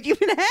don't know you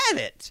even have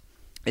it.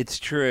 It's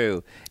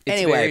true. It's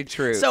anyway, very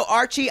true. So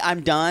Archie,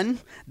 I'm done.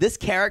 This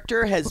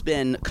character has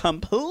been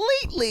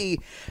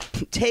completely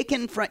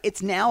taken from.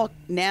 It's now.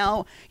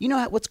 You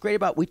know what's great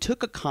about? We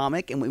took a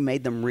comic and we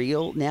made them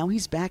real. Now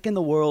he's back in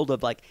the world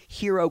of like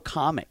hero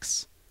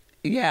comics.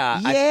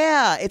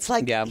 Yeah. It's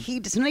like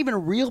he's not even a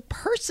real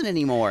person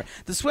anymore.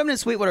 The Swimming in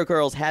Sweetwater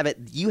girls have it.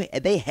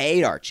 They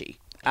hate Archie.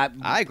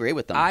 I agree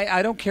with them.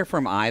 I don't care for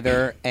him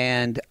either,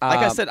 and like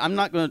I said, I'm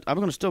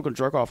still gonna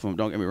jerk off him.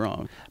 Don't get me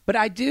wrong. But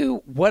I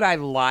do what I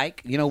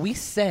like. You know, we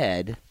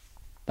said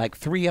like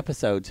 3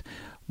 episodes.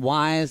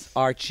 Why is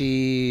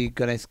Archie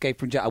gonna escape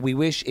from jail? We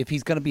wish if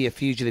he's gonna be a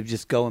fugitive,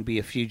 just go and be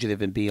a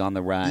fugitive and be on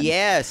the run.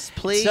 Yes,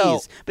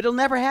 please. But it'll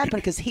never happen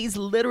because he's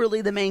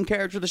literally the main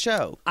character of the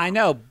show. I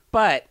know,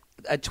 but.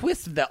 A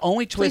twist. The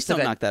only twist. Please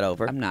don't knock that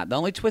over. I'm not. The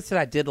only twist that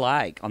I did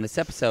like on this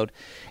episode,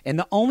 and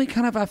the only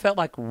kind of I felt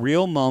like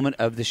real moment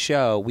of the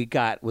show we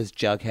got was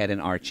Jughead and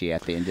Archie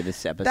at the end of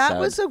this episode. That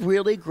was a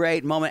really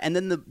great moment, and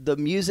then the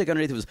music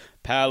underneath was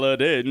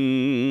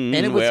Paladin.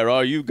 And where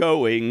are you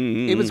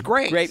going? It was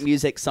great. Great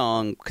music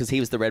song because he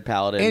was the Red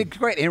Paladin. And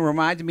great. It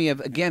reminded me of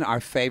again our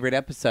favorite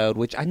episode,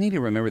 which I need to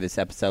remember this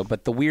episode,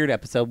 but the weird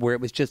episode where it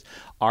was just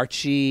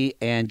Archie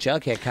and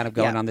Jughead kind of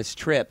going on this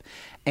trip.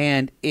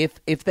 And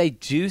if they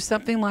do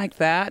something like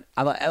that,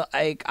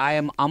 I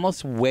am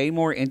almost way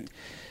more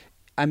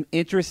I'm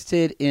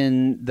interested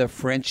in the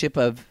friendship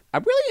of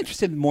I'm really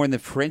interested more in the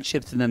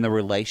friendships than the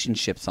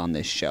relationships on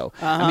this show.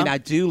 I mean, I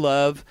do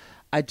love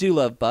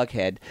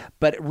Buckhead,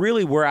 but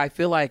really where I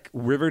feel like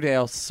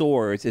Riverdale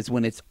soars is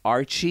when it's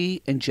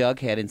Archie and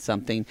Jughead in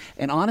something,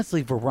 and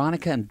honestly,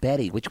 Veronica and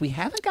Betty, which we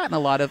haven't gotten a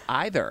lot of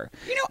either.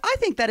 You know, I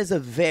think that is a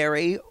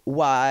very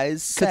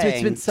wise saying. Because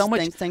it's been so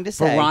much. Thing to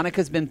say.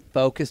 Veronica's been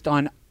focused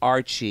on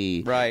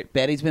Archie. Right.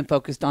 Betty's been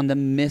focused on the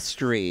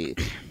mystery.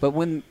 But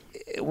when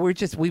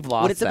we've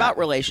lost When it's that. about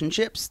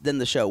relationships, then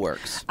the show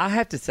works. I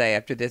have to say,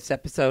 after this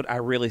episode, I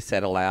really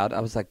said aloud,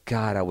 I was like,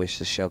 God, I wish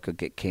the show could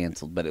get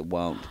canceled, but it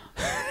won't.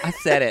 I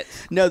said it.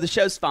 No, the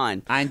show's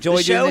fine. I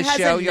enjoy doing this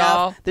show,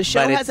 y'all. The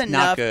show but has it's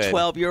not enough good.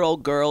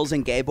 12-year-old girls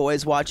and gay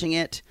boys watching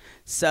it,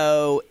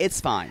 so it's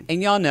fine.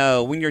 And y'all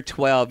know, when you're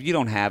 12, you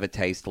don't have a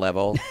taste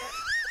level.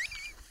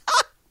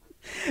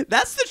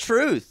 That's the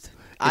truth.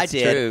 I It's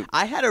did. true.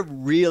 I had a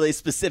really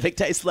specific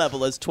taste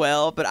level as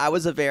 12, but I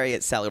was a very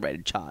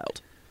accelerated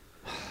child.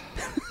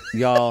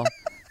 Y'all,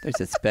 there's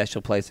a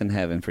special place in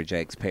heaven for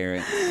Jake's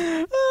parents.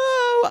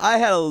 Oh, I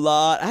had a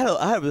lot. I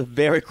had a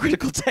very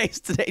critical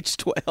taste at age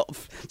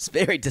 12. It's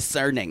very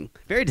discerning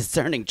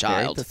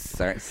child.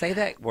 Say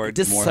that word more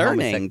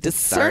Discerning. homosexual.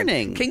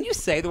 Discerning. Can you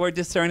say the word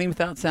discerning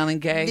without sounding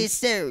gay?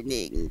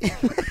 Discerning.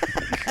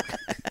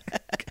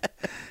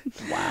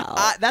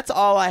 Wow. That's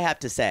all I have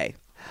to say.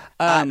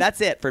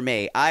 That's it for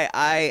me.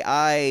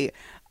 I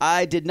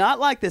did not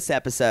like this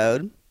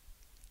episode.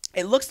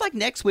 It looks like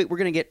next week we're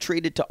going to get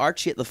treated to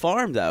Archie at the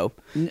farm, though.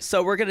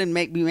 So we're going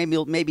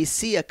to maybe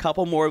see a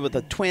couple more with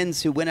the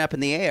twins who went up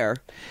in the air.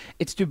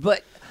 It's true,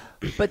 but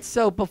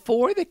so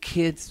before the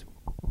kids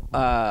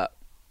there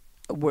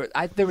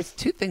was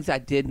two things I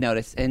did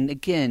notice, and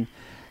again,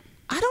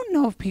 I don't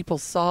know if people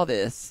saw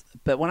this,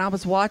 but when I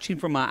was watching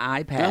from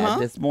my iPad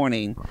this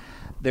morning,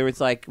 there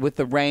was like with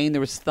the rain, there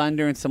was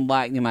thunder and some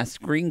lightning, and my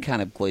screen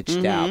kind of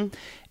glitched out.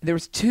 There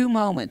was two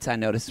moments I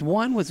noticed.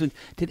 One was when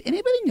did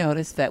anybody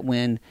notice that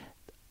when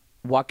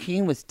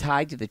Joaquin was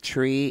tied to the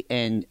tree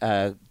and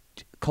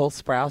Cole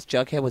Sprouse,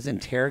 Jughead, was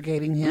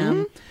interrogating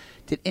him?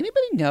 Did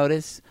anybody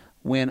notice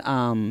when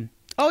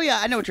Oh yeah,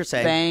 I know what you're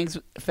saying.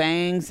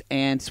 Fangs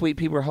and Sweet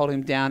Pea were holding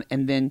him down,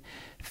 and then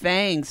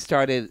Fangs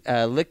started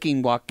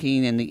licking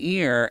Joaquin in the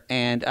ear,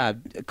 and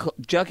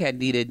Jughead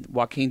needed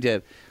Joaquin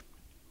to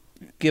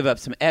give up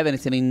some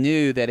evidence, and he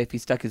knew that if he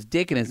stuck his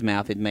dick in his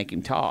mouth, it'd make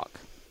him talk.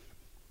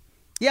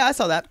 Yeah, I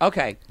saw that.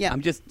 Okay. Yeah. I'm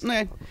just...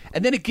 Okay.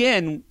 And then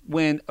again,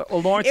 when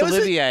Laurence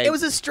Olivier... It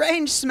was a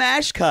strange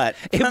smash cut.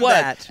 It from was.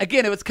 that.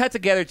 Again, it was cut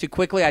together too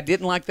quickly. I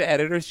didn't like the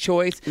editor's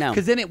choice. No.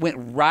 Because then it went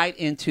right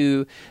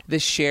into the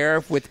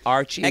sheriff with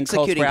Archie and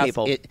Cole Executing Sprouse.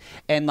 people.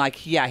 And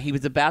like, yeah, he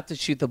was about to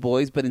shoot the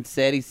boys, but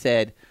instead he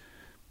said,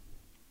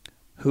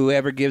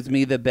 whoever gives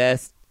me the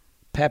best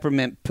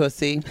peppermint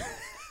pussy,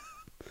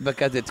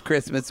 because it's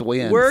Christmas,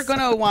 wins. We're going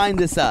to wind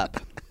this up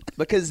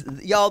because,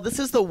 y'all, this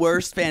is the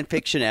worst fan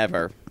fiction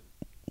ever.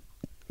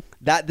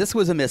 This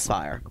was a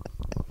misfire.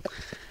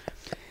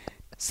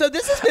 So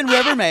this has been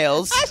River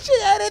Mails. I should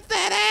edit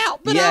that out,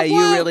 but yeah, I you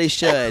won't. really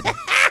should.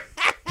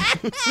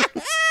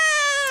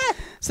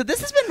 So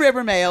this has been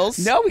River Mails.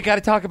 No, we got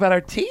to talk about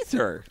our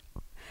teaser.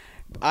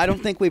 I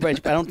don't think we've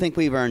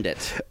earned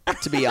it,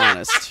 to be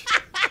honest.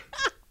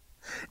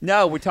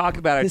 No, we're talking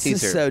about our This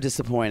teaser. is so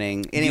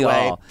disappointing. Anyway,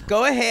 Y'all.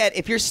 go ahead.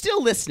 If you're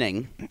still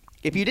listening,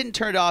 if you didn't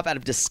turn it off out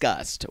of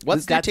disgust,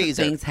 what's the Got some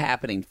teaser? things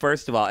happening.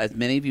 First of all, as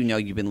many of you know,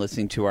 you've been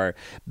listening to our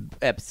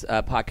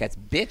podcast,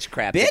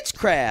 Bitchcraft.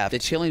 Bitchcraft. The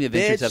Chilling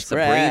Adventures of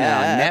Sabrina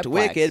on Netflix.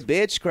 Wicked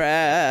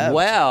Bitchcraft.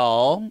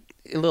 Well,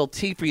 a little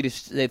tea for you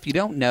to, if you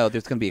don't know,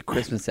 there's going to be a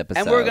Christmas episode.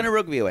 And we're going to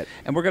review it.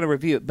 And we're going to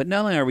review it. But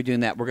not only are we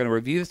doing that, we're going to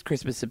review this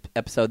Christmas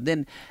episode.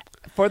 Then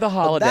for the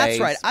holidays. That's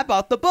right. I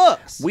bought the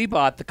books. We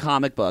bought the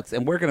comic books,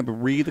 and we're going to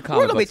read the We're comic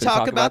going to books. be and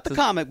talking about the this-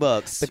 comic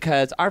books.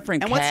 because our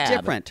friend And what's Cab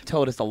different?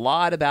 told us a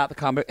lot about the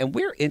comic, and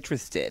we're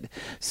interested.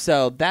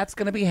 So that's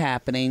going to be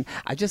happening.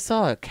 I just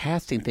saw a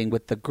casting thing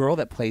with the girl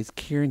that plays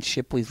Kieran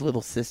Shipley's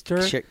little sister.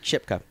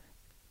 Shipka.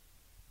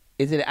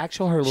 Is it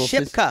actual her little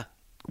sister? Shipka.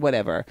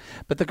 Whatever.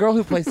 But the girl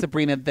who plays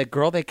Sabrina, the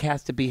girl they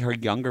cast to be her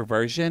younger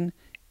version,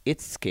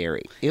 it's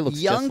scary. It looks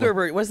Younger Just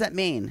version. What does that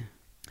mean?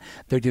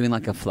 they're doing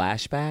like a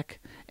flashback,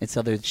 and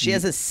so there's She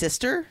has a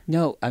sister?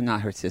 no, I'm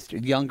not her sister.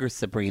 Younger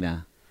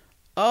Sabrina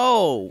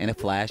Oh. in a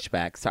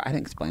flashback. Sorry, I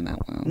didn't explain that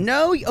well.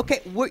 No. Okay.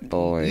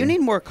 Boy. You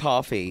need more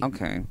coffee.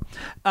 Okay.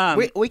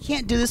 We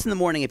can't do this in the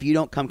morning if you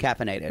don't come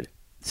caffeinated.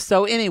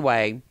 So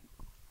anyway,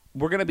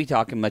 we're going to be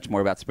talking much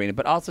more about Sabrina,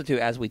 but also too,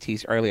 as we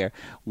teased earlier,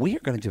 we are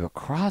going to do a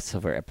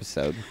crossover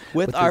episode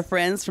With our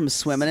friends from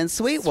Swimming in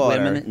Sweetwater.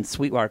 Swimming in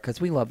Sweetwater, because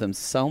we love them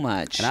so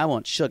much. And I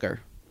want sugar.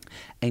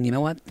 And you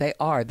know what? They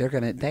are.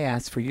 They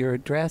asked for your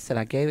address, and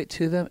I gave it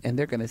to them, and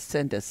they're going to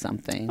send us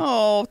something.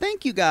 Oh,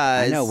 thank you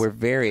guys. I know. We're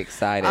very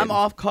excited. I'm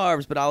off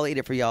carbs, but I'll eat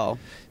it for y'all.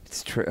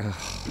 It's true.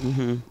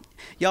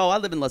 Y'all, I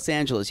live in Los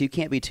Angeles. You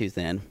can't be too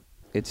thin.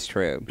 It's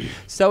true.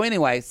 So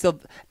anyway,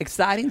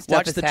 exciting stuff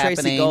Watch is the happening.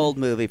 Tracy Gold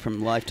movie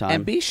from Lifetime.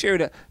 And be sure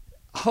to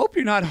hope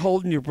you're not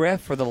holding your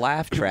breath for the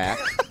laugh track.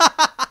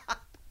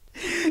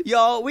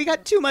 Y'all, we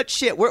got too much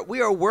shit.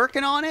 We are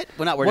working on it.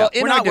 We're not working.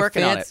 In we're our not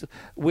working on defense, it.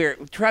 we're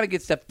trying to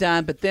get stuff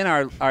done, but then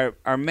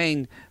our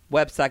main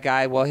website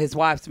guy, well, his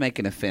wife's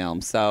making a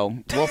film, so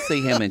we'll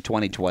see him in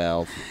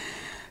 2012.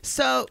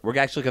 So We're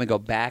actually going to go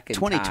back in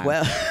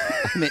 2012. time.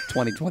 I meant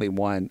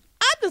 2021.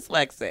 I'm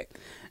dyslexic.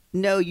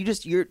 No,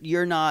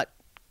 you're not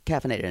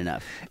caffeinated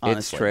enough. Honestly.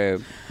 It's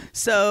true.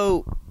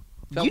 So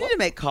So you what- need to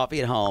make coffee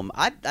at home.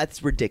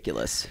 That's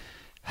ridiculous.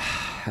 I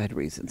had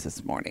reasons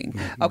this morning.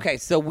 Okay,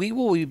 so we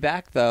will be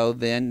back though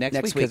then next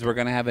week because week. we're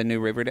going to have a new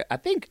Riverdale. I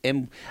think,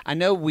 and I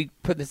know we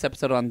put this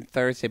episode on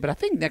Thursday, but I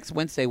think next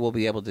Wednesday we'll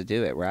be able to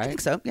do it. I Right?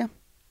 think so. Yeah.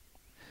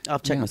 I'll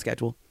check Yeah. my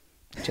schedule.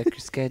 Check your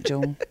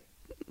schedule.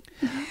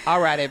 All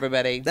right,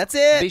 everybody. That's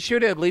it. Be sure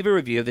to leave a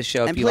review of the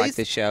show if you like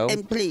the show.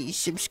 And please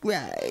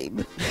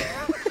subscribe.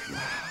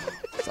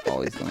 That's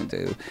all he's going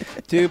to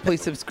do. Please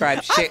subscribe.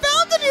 I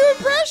found the new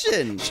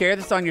impression. Share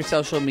this on your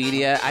social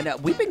media. I know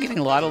we've been getting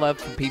a lot of love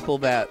from people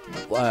that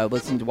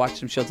listen to watch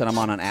some shows that I'm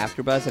on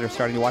AfterBuzz that are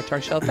starting to watch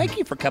our show. Thank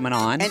you for coming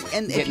on And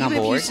getting if, on even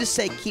if board. you just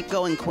say "Keep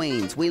going,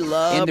 Queens," we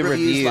love In the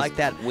reviews, like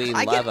that. we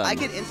I love get, 'em. I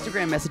get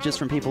Instagram messages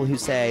from people who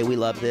say, "We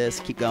love this.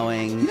 Keep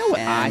going." You know what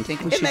and I think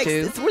we it should makes,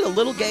 do? We're the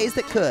little gays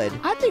that could.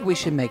 I think we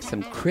should make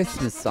some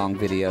Christmas song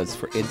videos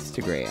for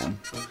Instagram.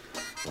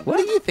 What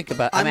do you think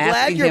about? I'm glad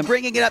asking you're him,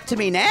 bringing it up to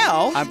me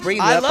now. I'm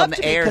bringing it I up love on the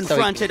to air be so he-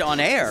 confronted on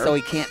air. so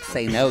he can't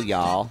say no,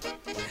 y'all.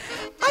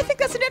 I think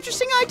that's an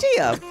interesting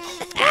idea.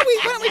 Why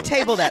don't we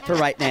table that for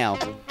right now?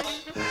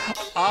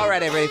 All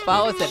right, everybody,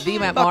 follow us at Fuck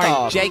VMattMar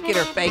off. and Jake it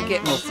or fake it,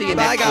 and we'll see you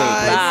Bye, next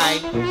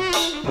guys.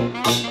 week. Bye.